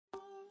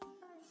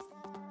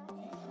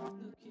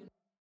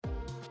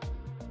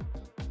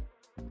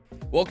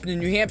Welcome to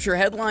New Hampshire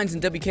Headlines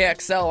and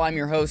WKXL. I'm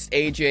your host,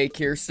 AJ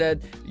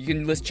Kierstead. You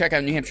can check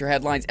out New Hampshire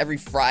Headlines every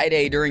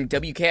Friday during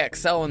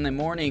WKXL in the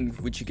morning,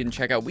 which you can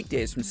check out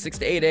weekdays from 6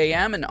 to 8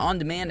 a.m. and on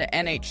demand at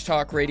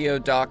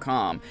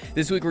nhtalkradio.com.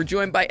 This week we're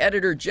joined by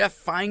editor Jeff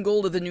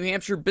Feingold of the New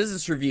Hampshire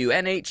Business Review,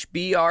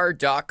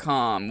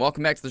 NHBR.com.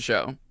 Welcome back to the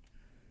show.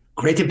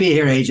 Great to be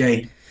here,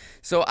 AJ.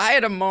 So I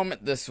had a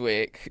moment this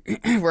week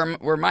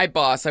where my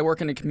boss, I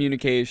work in a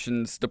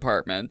communications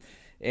department,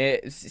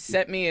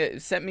 sent me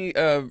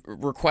a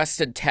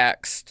requested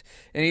text,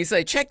 and he's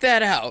like, check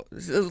that out.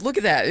 Look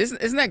at that.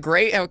 Isn't that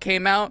great how it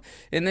came out?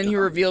 And then he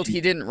revealed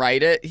he didn't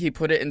write it. He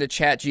put it into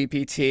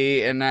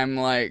ChatGPT, and I'm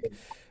like,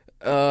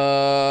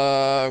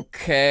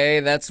 okay,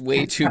 that's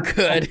way too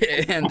good.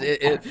 And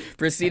it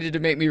proceeded to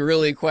make me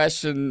really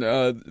question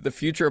the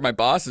future of my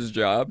boss's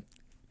job.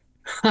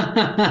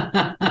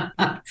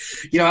 I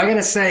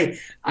gotta say,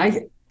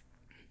 I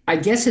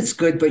guess it's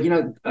good, but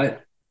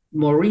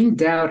Maureen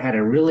Dowd had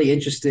a really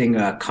interesting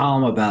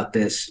column about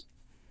this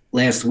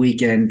last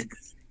weekend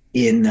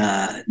in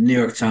New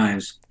York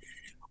Times,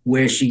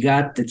 where she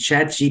got the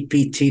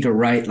ChatGPT to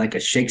write like a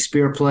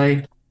Shakespeare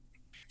play,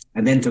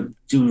 and then to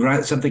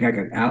write something like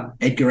an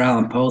Edgar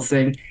Allan Poe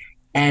thing,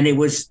 and it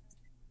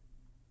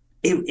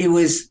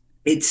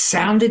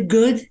sounded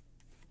good,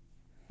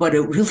 but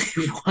it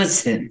really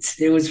wasn't.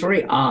 It was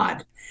very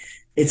odd.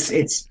 It's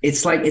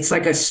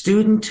like a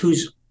student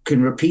who's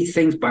can repeat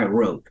things by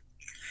rote.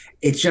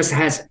 It just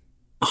has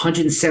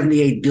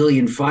 178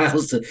 billion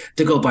files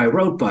to go by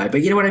rote by.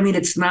 But you know what I mean?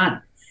 It's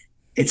not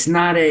anything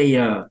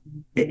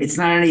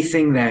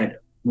that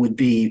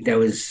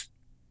was.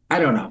 I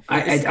don't know.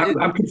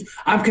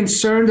 I'm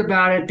concerned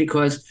about it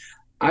because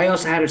I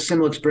also had a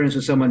similar experience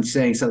with someone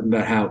saying something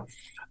about how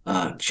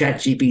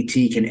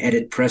ChatGPT can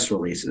edit press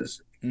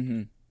releases.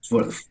 Mm-hmm.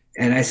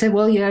 And I said,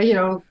 well, yeah,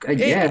 I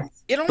guess.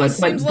 It almost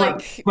seems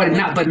but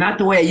not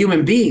the way a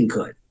human being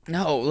could.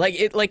 No,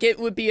 it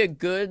would be a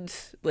good,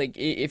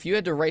 if you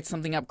had to write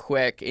something up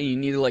quick and you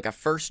needed a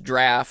first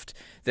draft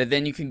that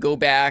then you can go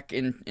back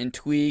and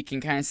tweak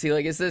and kind of see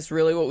is this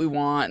really what we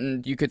want?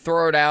 And you could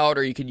throw it out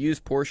or you could use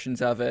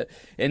portions of it,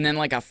 and then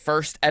a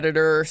first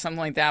editor or something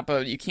like that.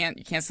 But you can't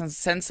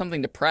send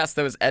something to press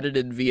that was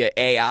edited via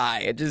AI.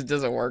 It just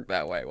doesn't work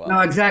that way. Well,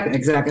 no, exactly.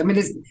 I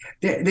mean,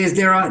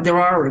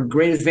 there are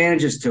great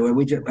advantages to it.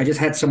 I just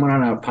had someone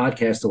on our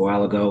podcast a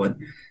while ago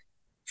and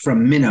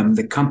from Minim,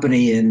 the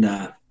company in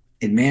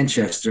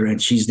Manchester, and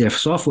she's their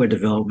software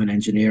development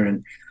engineer,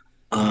 and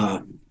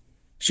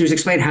she was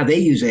explaining how they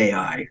use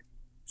AI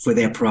for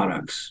their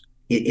products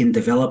in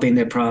developing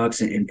their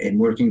products and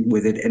working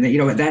with it. And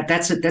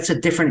that's a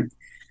different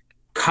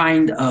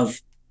kind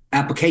of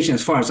application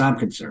as far as I'm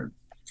concerned.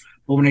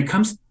 But when it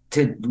comes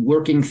to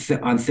working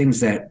on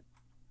things that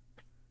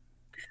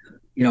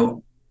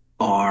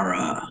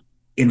are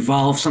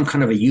involve some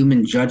kind of a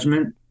human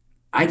judgment,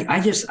 I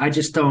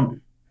don't.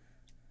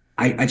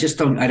 I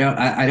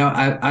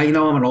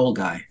know I'm an old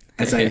guy.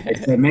 As I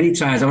said many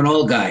times, I'm an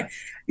old guy.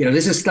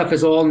 This stuff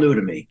is all new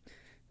to me.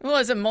 Well,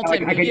 as a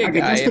multimedia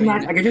guy,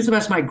 I could just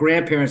ask my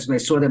grandparents when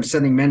they saw them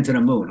sending men to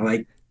the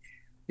moon.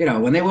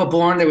 When they were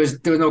born, there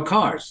was no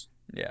cars.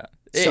 Yeah,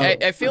 so,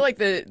 I feel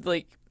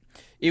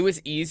it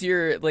was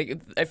easier.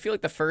 I feel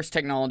like the first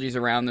technologies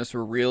around this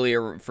were really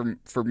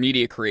for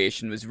media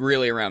creation was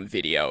really around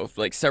video.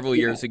 Several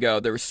years ago,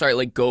 there was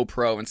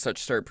GoPro and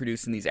such started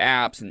producing these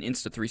apps, and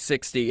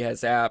Insta360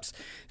 has apps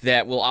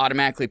that will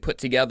automatically put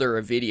together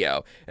a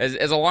video.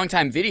 As a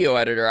longtime video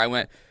editor, I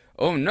went,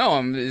 oh no,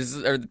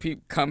 are the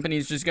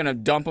companies just going to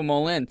dump them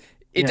all in?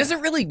 It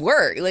doesn't really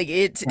work.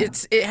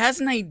 It has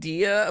an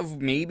idea of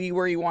maybe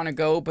where you want to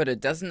go, but it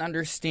doesn't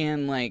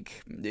understand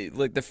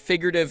the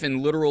figurative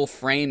and literal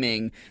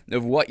framing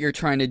of what you're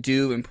trying to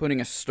do and putting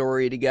a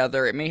story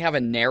together. It may have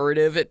a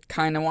narrative it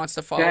kind of wants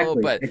to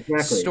follow, but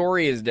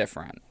story is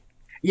different.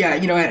 Yeah,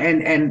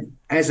 and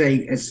as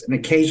an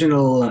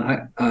occasional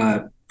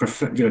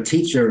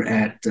teacher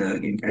at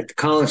the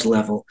college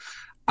level,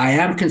 I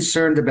am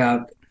concerned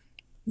about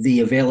the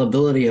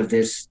availability of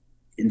this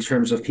in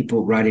terms of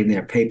people writing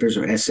their papers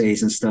or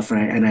essays and stuff,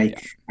 I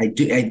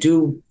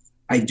do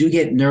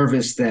get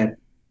nervous that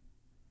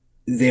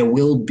there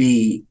will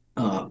be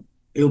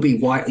it'll be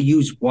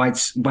used on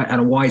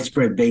a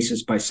widespread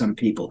basis by some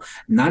people,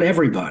 not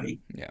everybody.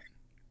 Yeah,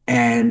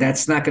 and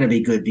that's not going to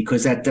be good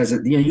because that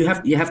doesn't. You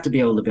have to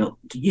be able to build.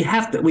 You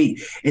have to.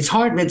 It's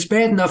hard. It's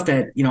bad enough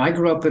that I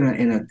grew up in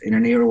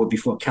an era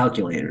before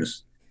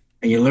calculators.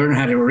 And you learn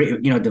how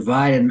to,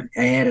 divide and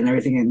add and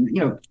everything. And,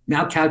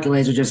 now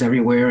calculators are just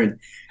everywhere. And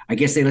I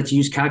guess they let you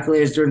use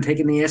calculators during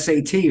taking the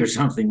SAT or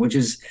something, which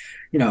is,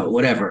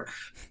 whatever.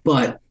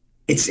 But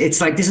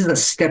it's like this is a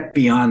step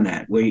beyond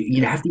that, where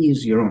you have to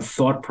use your own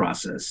thought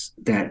process.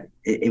 That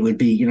it would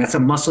be, that's a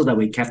muscle that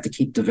we have to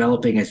keep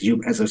developing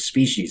as a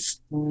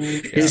species.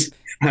 Is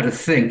how to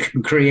think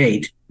and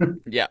create.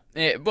 Yeah.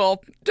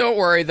 Well, don't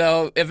worry,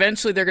 though.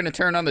 Eventually, they're going to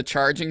turn on the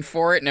charging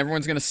for it, and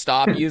everyone's going to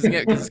stop using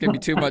it because it's going to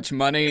be too much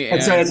money,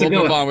 and we'll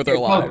move on with our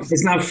lives.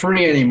 It's not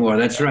free anymore.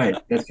 That's right.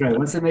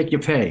 Once they make you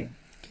pay.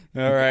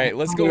 All right,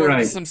 let's go You're over to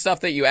right. some stuff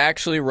that you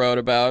actually wrote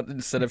about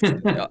instead of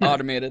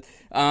automated.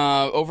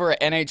 Over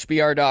at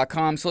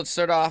nhbr.com. So let's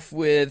start off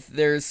with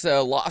there's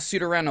a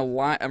lawsuit around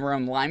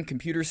around Lime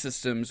Computer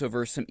Systems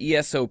over some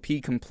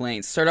ESOP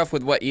complaints. Start off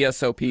with what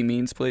ESOP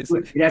means, please.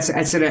 That's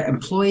an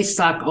employee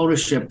stock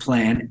ownership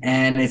plan,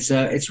 and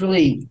it's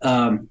really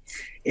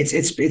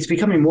it's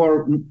becoming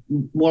more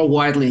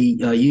widely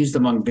used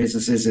among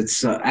businesses.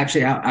 It's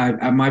actually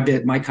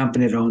my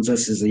company that owns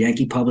us is a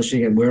Yankee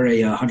Publishing, and we're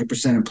a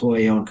 100%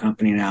 employee owned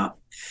company now.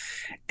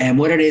 And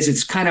what it is,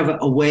 it's kind of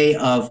a way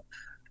of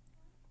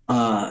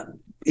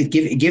it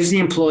gives the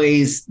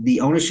employees the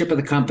ownership of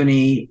the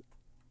company,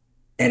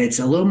 and it's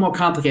a little more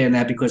complicated than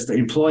that because the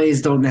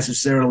employees don't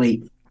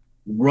necessarily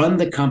run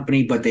the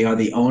company, but they are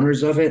the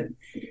owners of it.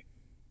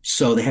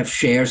 So they have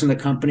shares in the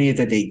company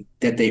that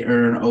they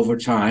earn over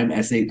time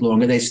as the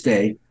longer they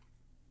stay,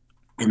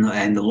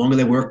 and the longer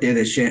they work there,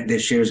 their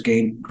shares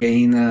gain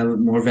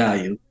more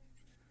value,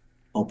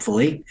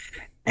 hopefully.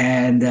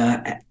 And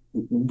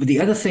the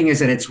other thing is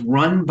that it's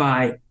run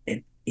by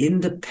an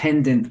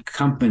independent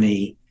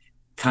company,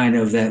 kind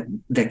of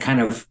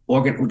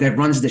that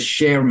runs the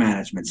share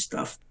management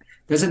stuff.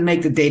 Doesn't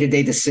make the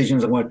day-to-day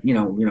decisions of what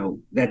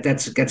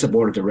that's a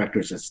board of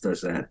directors that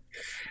does that.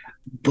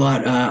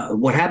 But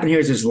what happened here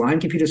is Lime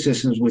Computer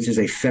Systems, which is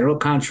a federal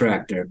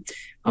contractor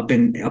up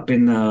in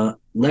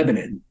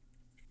Lebanon,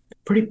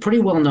 pretty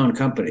well-known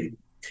company.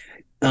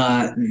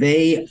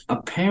 They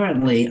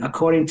apparently,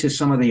 according to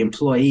some of the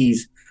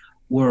employees,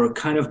 were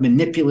kind of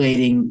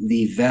manipulating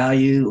the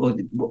value or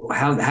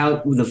how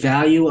the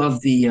value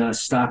of the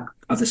stock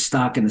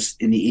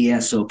in the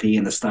ESOP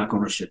and the stock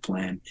ownership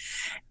plan,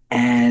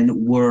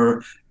 and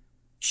were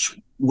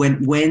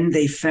when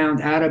they found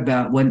out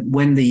about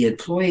when the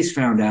employees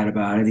found out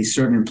about it, these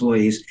certain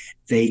employees,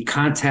 they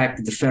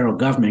contacted the federal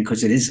government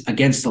because it is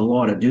against the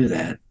law to do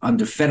that.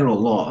 Under federal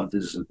law,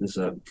 there's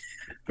a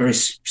very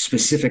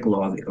specific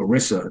law, the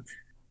ERISA,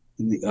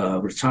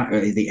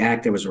 the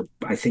act that was,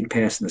 I think,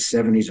 passed in the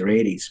 70s or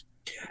 80s.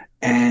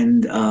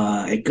 And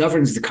it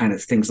governs the kind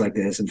of things like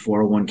this and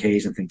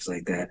 401ks and things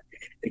like that.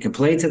 They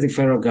complained to the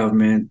federal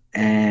government,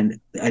 and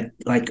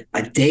like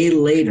a day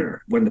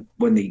later, when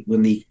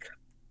the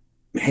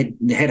head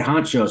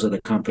honchos of the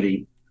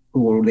company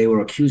they were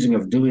accusing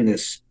of doing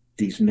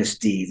these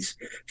misdeeds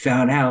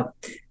found out,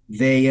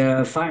 they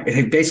fired.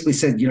 They basically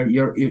said,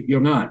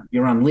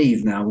 you're on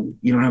leave now.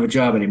 You don't have a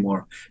job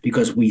anymore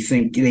because we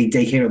think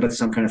they came up with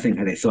some kind of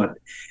thing. They thought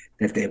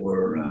that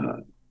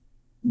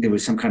there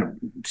was some kind of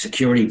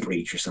security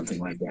breach or something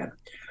like that.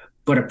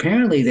 But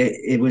apparently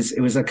it was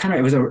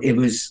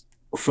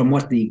from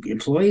what the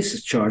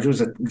employees charged, it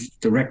was a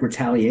direct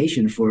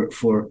retaliation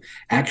for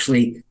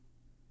actually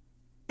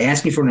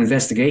asking for an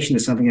investigation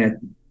of something that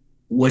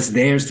was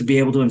theirs to be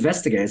able to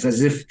investigate. It's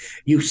as if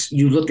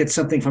you looked at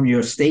something from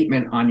your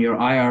statement on your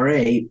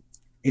IRA.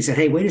 He said,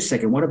 "Hey, wait a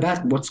second.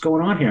 What's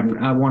going on here?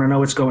 I want to know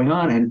what's going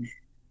on."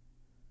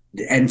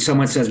 And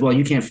someone says, "Well,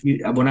 you can't.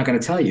 We're not going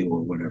to tell you or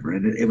whatever."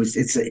 And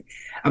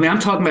I'm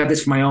talking about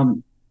this from my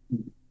own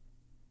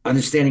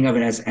understanding of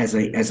it as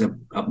a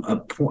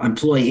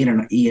employee in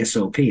an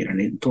ESOP, an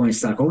employee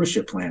stock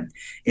ownership plan.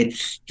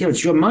 It's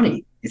your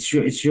money. It's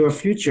your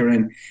future,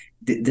 and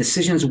the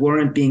decisions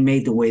weren't being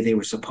made the way they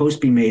were supposed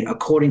to be made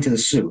according to the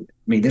suit. I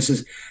mean, this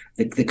is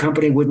the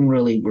company wouldn't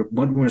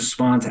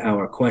respond to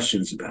our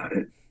questions about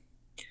it,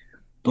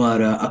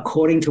 but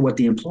according to what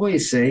the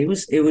employees say,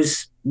 it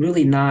was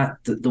really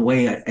not the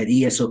way an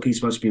ESOP is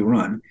supposed to be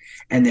run,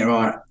 and there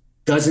are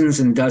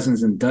dozens and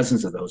dozens and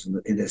dozens of those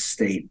in this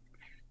state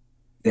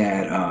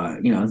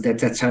that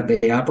that's how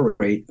they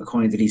operate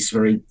according to these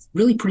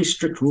really pretty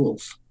strict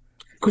rules,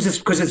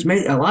 because it's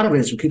made a lot of it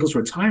is for people's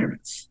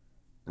retirements.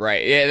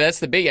 Right. Yeah, that's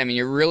the big. I mean,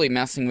 you're really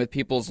messing with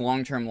people's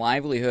long-term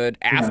livelihood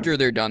after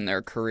they're done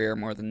their career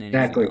more than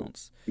anything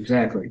else.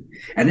 Exactly.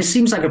 And this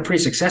seems like a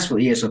pretty successful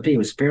ESOP. It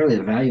was apparently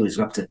the value is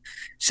up to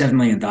 $7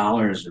 million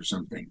or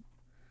something.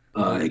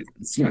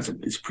 It's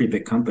a pretty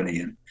big company,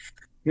 and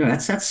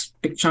that's a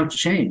big chunk of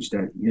change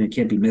that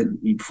can't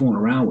be fooling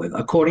around with,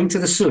 according to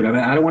the suit. I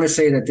mean, I don't want to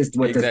say that this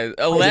what exactly.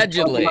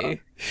 Allegedly.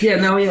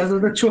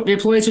 The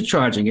employees are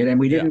charging it, and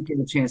we didn't get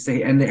a chance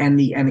to, and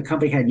the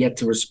company had yet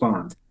to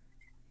respond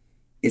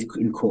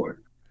in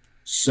court.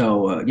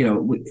 So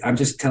I'm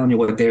just telling you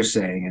what they're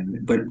saying,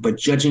 but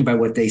judging by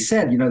what they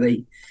said,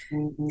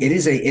 it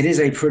is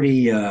a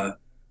pretty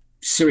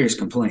serious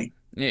complaint.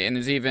 Yeah, and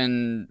there's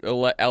even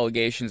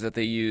allegations that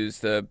they use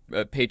the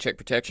Paycheck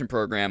Protection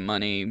Program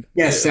money.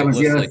 Yes, that was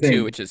the other thing,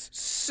 too, which is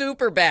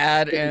super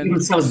bad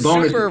and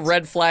super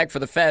red flag for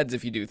the feds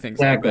if you do things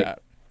like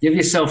that. Give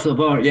yourself the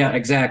bonus. Yeah,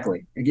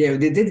 exactly. Yeah,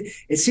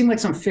 it seemed like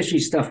some fishy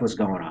stuff was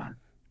going on.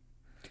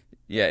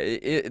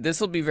 Yeah, this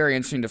will be very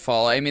interesting to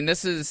follow. I mean,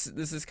 this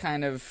is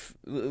kind of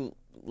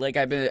like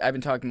I've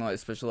been talking about,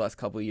 especially the last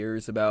couple of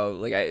years, about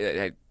like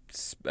I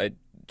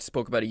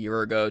spoke about a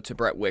year ago to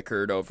Brett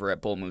Wickard over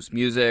at Bull Moose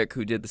Music,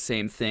 who did the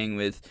same thing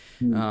with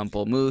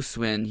Bull Moose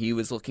when he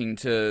was looking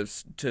to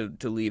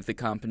leave the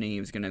company. He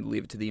was going to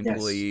leave it to the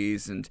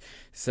employees and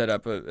set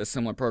up a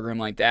similar program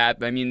like that.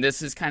 But I mean,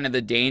 this is kind of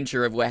the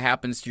danger of what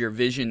happens to your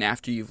vision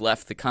after you've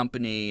left the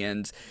company,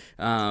 and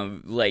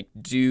like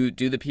do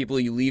the people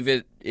you leave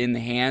it in the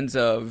hands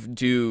of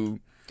do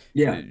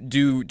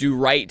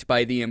right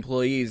by the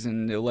employees,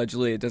 and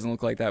allegedly it doesn't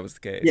look like that was the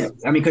case. Yeah,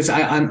 I mean, because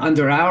I'm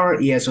under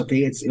our ESOP,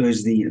 it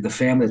was the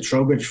family, the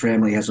Trowbridge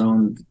family has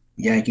owned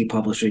Yankee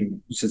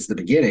Publishing since the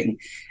beginning,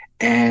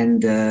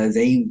 and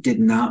they did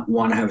not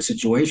want to have a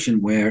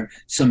situation where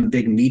some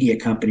big media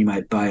company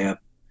might buy up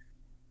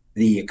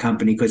the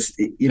company, because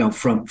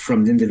from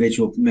the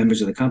individual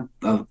members of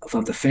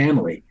the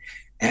family.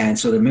 And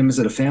so the members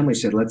of the family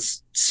said,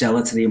 let's sell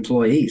it to the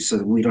employees so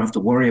that we don't have to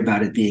worry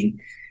about it being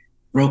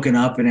broken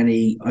up in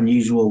any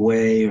unusual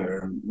way,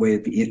 or way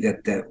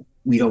that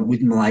we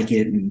wouldn't like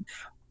it, and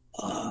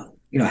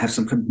have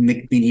some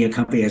media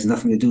company has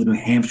nothing to do with New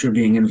Hampshire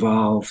being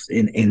involved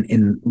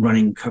in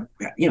running,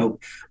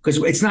 because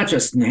it's not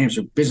just New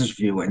Hampshire Business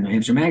Review and New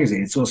Hampshire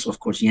Magazine. It's also, of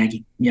course,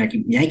 Yankee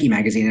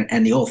Magazine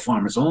and the Old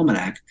Farmer's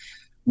Almanac,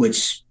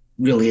 which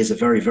really is a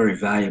very, very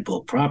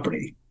valuable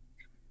property,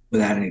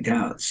 without any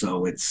doubt.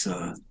 So it's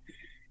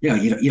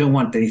you don't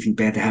want anything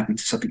bad to happen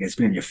to something that's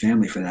been in your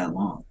family for that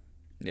long.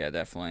 Yeah,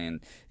 definitely. And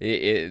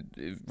it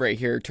right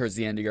here towards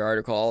the end of your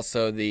article,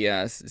 also the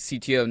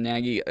CTO of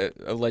Nagy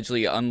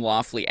allegedly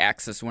unlawfully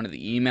accessed one of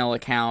the email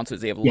accounts,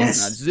 was able to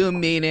listen on Zoom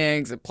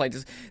meetings.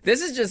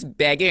 This is just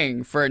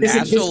begging for a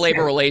National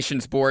Labor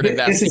Relations Board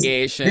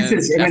investigation.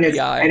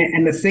 FBI.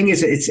 And the thing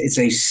is, it's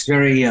a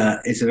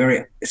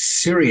very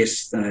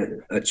serious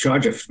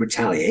charge of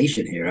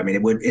retaliation here. I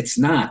mean, it's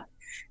not.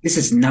 This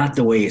is not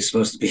the way you're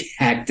supposed to be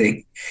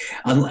acting,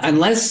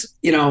 unless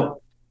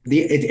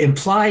it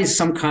implies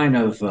some kind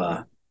of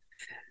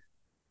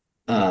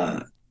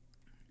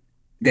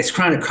that's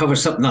trying to cover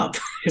something up.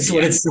 Is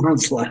what it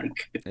sounds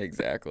like.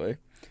 Exactly.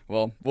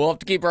 Well, we'll have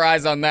to keep our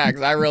eyes on that,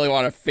 because I really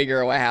want to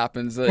figure out what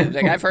happens.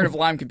 Like, I've heard of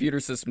Lime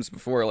Computer Systems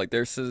before. Like,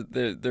 they're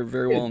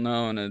very well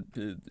known,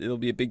 and it'll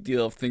be a big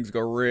deal if things go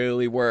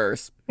really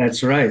worse.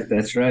 That's right.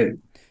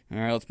 All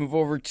right, let's move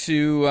over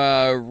to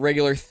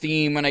regular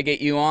theme when I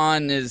get you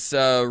on is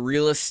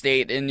real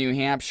estate in New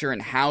Hampshire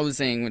and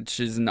housing,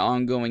 which is an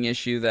ongoing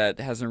issue that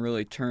hasn't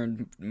really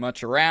turned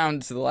much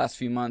around to the last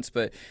few months,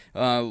 but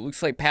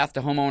looks like Path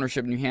to Home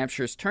Ownership in New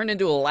Hampshire has turned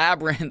into a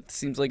labyrinth.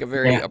 Seems like a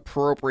very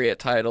appropriate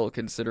title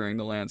considering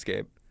the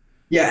landscape.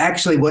 Yeah,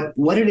 actually,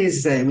 what it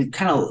is that we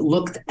kind of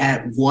looked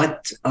at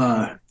what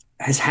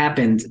has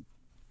happened,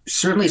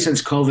 certainly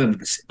since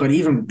COVID, but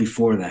even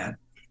before that,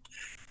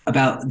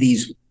 about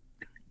these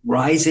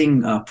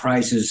rising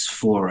prices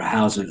for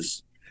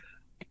houses.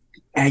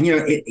 And,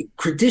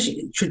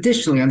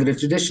 traditionally, under the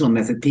traditional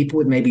method, people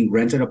would maybe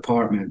rent an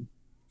apartment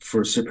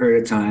for a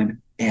period of time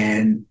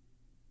and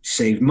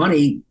save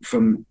money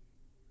in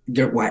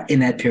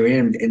that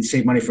period and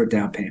save money for a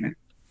down payment.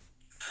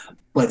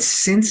 But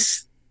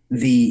since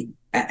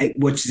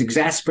which is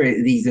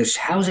exacerbated, this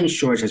housing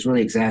shortage has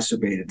really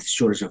exacerbated the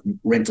shortage of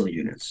rental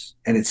units.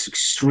 And it's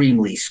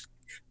extremely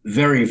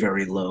very,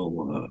 very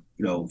low,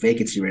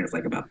 vacancy rate of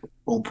like about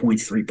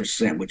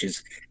 0.3%, which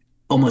is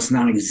almost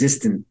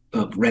non-existent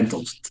of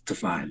rentals to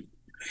find.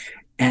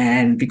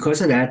 And because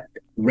of that,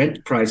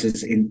 rent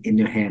prices in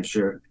New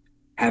Hampshire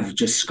have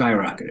just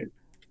skyrocketed.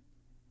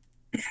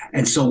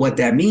 And so what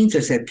that means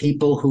is that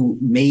people who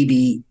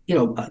maybe,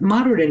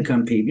 moderate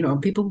income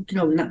people,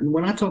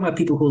 we're not talking about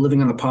people who are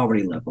living on the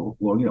poverty level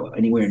or,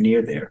 anywhere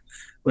near there,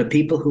 but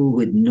people who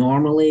would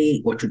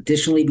normally or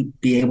traditionally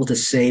be able to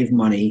save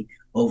money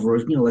over,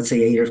 let's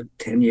say 8 or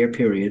 10 year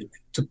period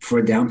for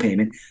a down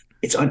payment.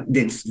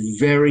 It's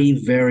very,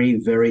 very,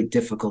 very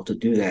difficult to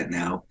do that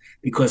now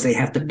because they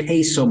have to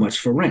pay so much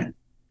for rent. I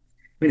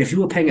mean, if you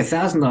were paying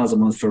 $1,000 a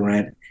month for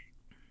rent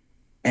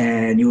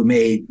and you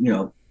made,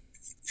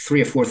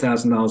 $3,000 or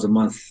 $4,000 a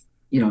month,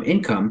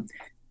 income,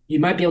 you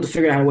might be able to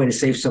figure out a way to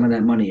save some of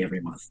that money every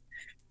month.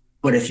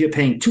 But if you're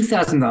paying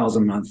 $2,000 a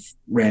month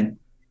rent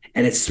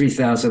and it's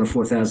 $3,000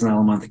 or $4,000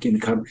 a month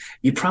income,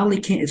 you probably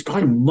can't. It's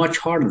probably much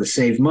harder to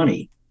save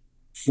money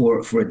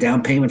for a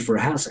down payment for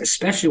a house,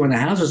 especially when the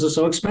houses are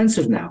so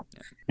expensive now.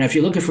 Now, if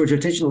you're looking for a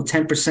traditional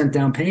 10%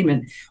 down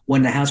payment,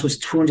 when the house was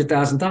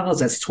 $200,000,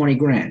 that's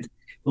 $20,000.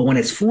 But when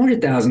it's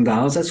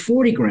 $400,000, that's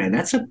 $40,000.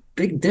 That's a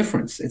big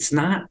difference. It's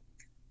not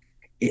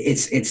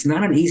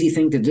an easy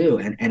thing to do,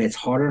 and it's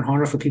harder and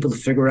harder for people to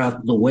figure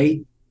out the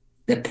way,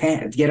 the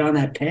path, get on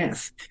that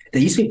path. They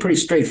used to be pretty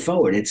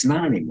straightforward. It's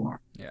not anymore.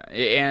 Yeah,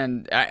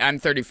 and I'm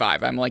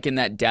 35. I'm like in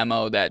that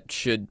demo that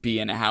should be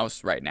in a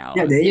house right now.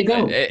 Yeah, there you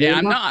go. And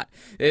I'm not.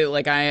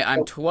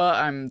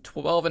 I'm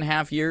 12 and a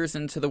half years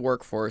into the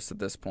workforce at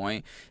this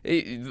point.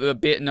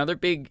 Another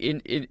big,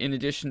 in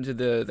addition to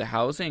the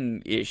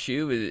housing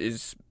issue,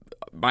 is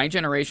my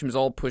generation was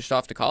all pushed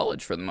off to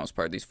college for the most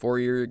part. These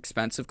 4-year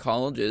expensive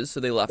colleges, so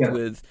they left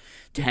with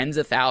tens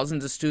of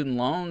thousands of student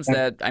loans.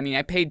 That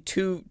I paid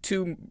two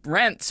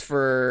rents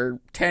for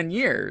 10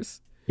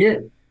 years. Yeah.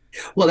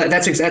 Well,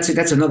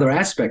 that's another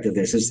aspect of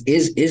this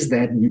is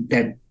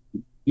that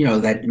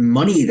that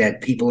money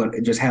that people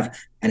just have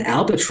an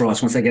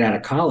albatross once they get out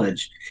of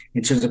college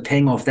in terms of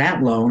paying off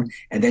that loan,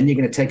 and then you're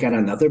going to take out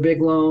another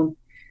big loan,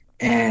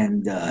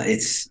 and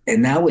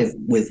now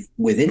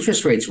with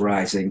interest rates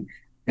rising,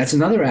 that's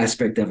another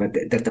aspect of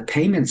it, that the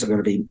payments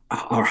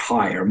are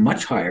higher,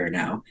 much higher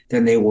now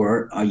than they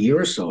were a year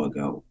or so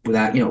ago.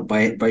 Without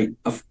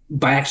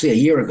by actually a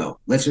year ago,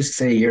 let's just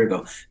say a year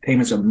ago,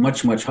 payments are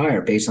much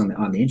higher based on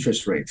the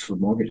interest rates for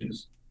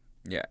mortgages.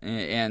 Yeah,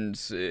 and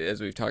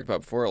as we've talked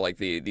about before, like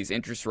these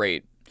interest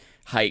rate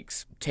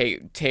hikes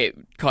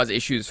cause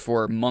issues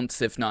for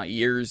months, if not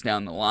years,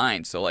 down the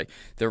line. So like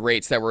the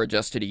rates that were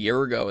adjusted a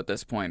year ago at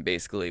this point,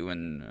 basically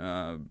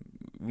when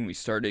we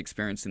started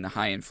experiencing the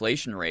high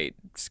inflation rate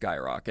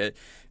skyrocket,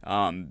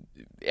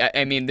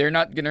 I mean, they're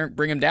not going to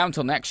bring them down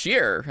until next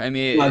year. I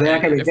mean, no,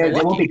 they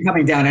won't be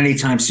coming down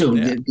anytime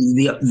soon.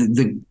 Yeah.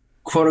 The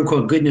quote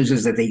unquote good news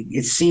is that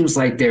it seems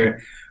like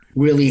they're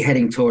really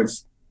heading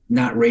towards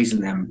not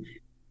raising them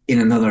in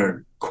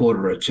another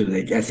quarter or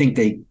two. I think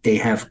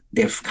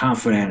they're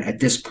confident at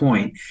this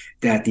point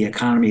that the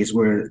economy is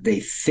where they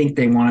think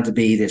they want it to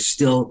be. There's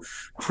still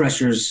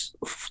pressures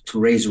to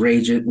raise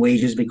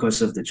wages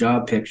because of the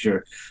job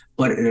picture,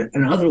 but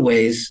in other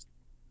ways,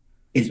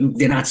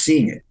 they're not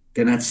seeing it.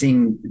 They're not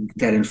seeing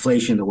that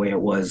inflation the way it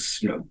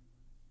was,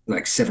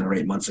 like 7 or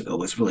 8 months ago.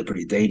 Was really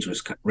pretty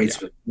dangerous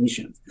rates of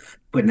inflation.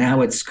 But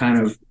now it's kind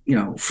of,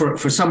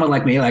 for someone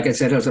like me, like I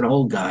said, I was an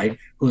old guy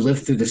who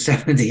lived through the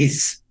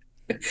 70s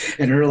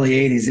and early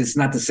 80s. It's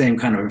not the same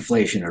kind of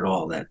inflation at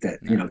all, that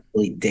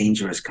really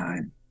dangerous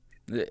kind.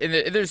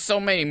 There's so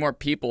many more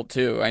people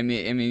too. I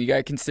mean, you got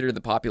to consider the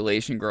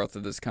population growth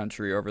of this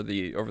country over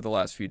the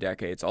last few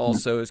decades.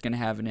 Also, is going to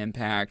have an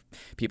impact.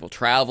 People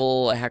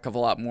travel a heck of a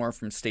lot more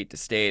from state to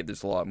state.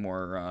 There's a lot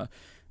more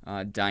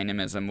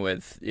dynamism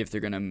with if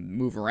they're going to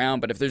move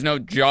around. But if there's no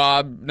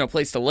job, no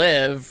place to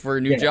live for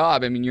a new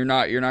job, I mean, you're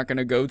not going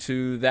to go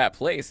to that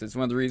place. It's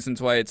one of the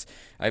reasons why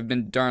I've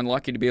been darn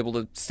lucky to be able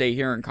to stay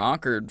here in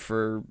Concord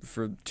for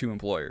 2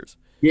 employers.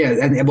 Yeah,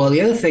 and well,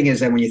 the other thing is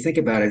that when you think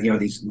about it,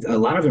 a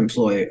lot of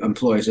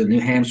employers in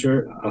New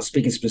Hampshire, I'll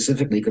speak it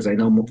specifically because I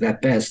know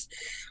that best,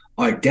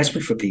 are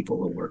desperate for people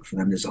to work for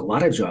them. There's a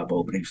lot of job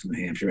openings in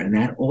New Hampshire, and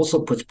that also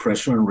puts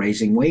pressure on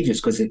raising wages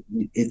because if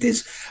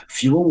there's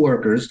fewer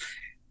workers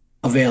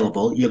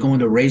available, you're going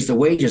to raise the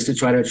wages to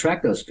try to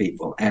attract those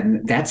people,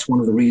 and that's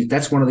one of the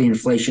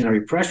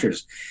inflationary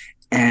pressures.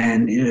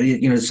 And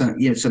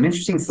some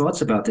interesting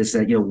thoughts about this,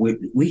 that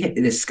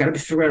there's got to be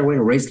figured out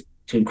a way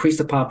to increase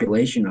the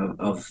population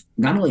of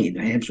not only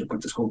New Hampshire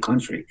but this whole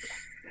country.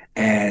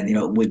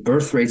 And with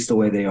birth rates the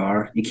way they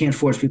are, you can't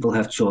force people to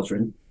have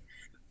children,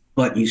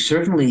 but you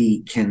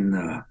certainly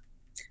can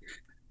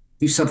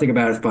do something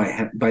about it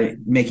by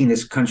making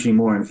this country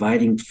more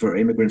inviting for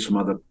immigrants from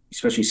other,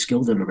 especially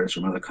skilled immigrants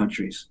from other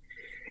countries,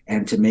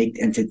 and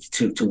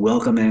to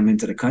welcome them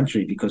into the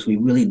country, because we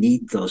really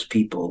need those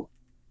people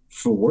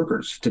for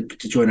workers to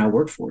join our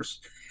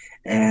workforce.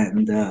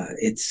 And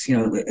it's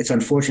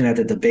unfortunate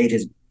that the debate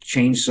has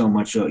changed so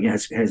much,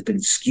 has been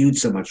skewed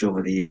so much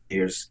over the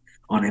years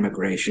on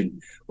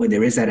immigration, when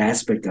there is that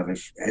aspect of it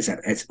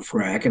as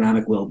for our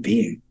economic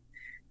well-being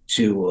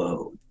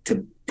to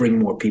bring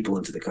more people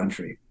into the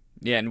country.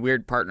 Yeah, and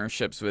weird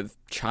partnerships with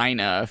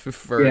China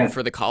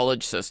for the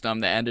college system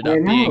that ended up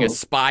being a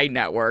spy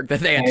network that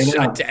they had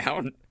shut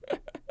down.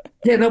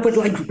 Yeah, no, but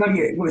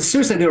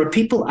seriously, there are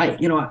people.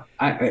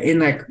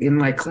 In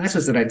my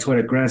classes that I taught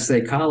at Granite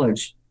State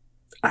College,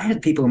 I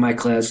had people in my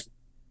class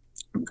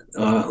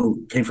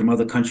who came from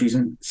other countries,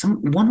 and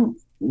one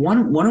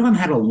of them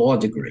had a law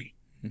degree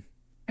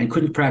and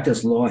couldn't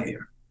practice law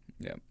here,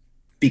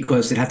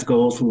 because they'd have to go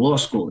all through law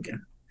school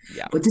again.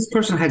 Yeah. But this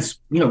person has,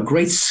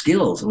 great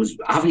skills. It was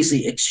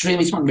obviously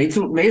extremely smart. Made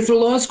it through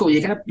law school.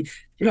 You got,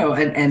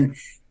 and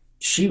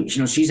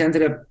she's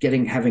ended up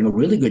having a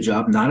really good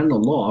job, not in the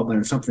law, but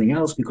in something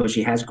else, because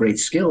she has great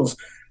skills.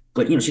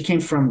 But she came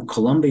from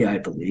Colombia, I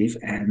believe,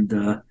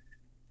 and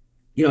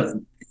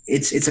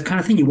it's a kind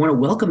of thing you want to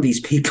welcome these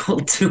people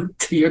to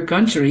your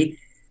country,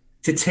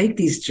 to take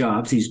these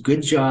jobs, these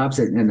good jobs,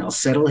 and they'll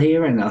settle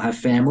here and they'll have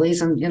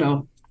families, and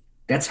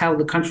that's how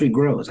the country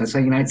grows. That's how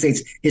the United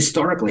States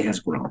historically has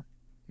grown.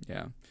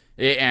 Yeah.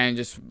 And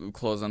just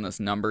close on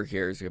this number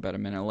here. There's about a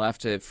minute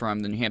left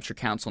from the New Hampshire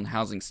Council on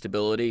Housing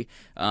Stability.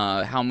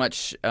 How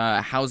much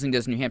housing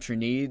does New Hampshire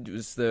need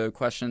was the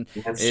question.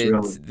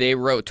 They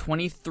wrote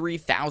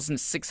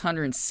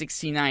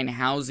 23,669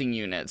 housing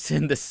units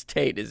in the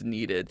state is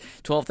needed.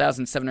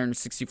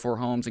 12,764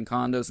 homes and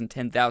condos and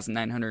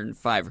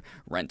 10,905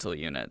 rental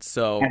units.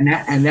 So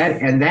and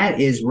that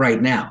is right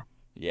now.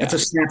 Yeah. That's a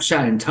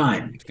snapshot in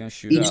time. It's gonna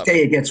shoot Each up.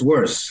 day it gets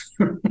worse.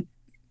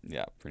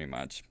 Yeah, pretty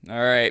much.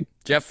 All right.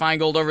 Jeff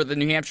Feingold over at the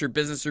New Hampshire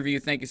Business Review.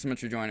 Thank you so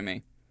much for joining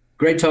me.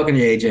 Great talking to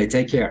you, AJ.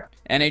 Take care.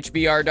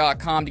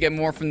 NHBR.com to get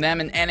more from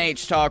them, and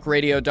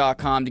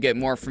NHTalkRadio.com to get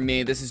more from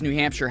me. This is New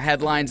Hampshire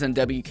Headlines on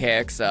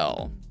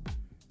WKXL.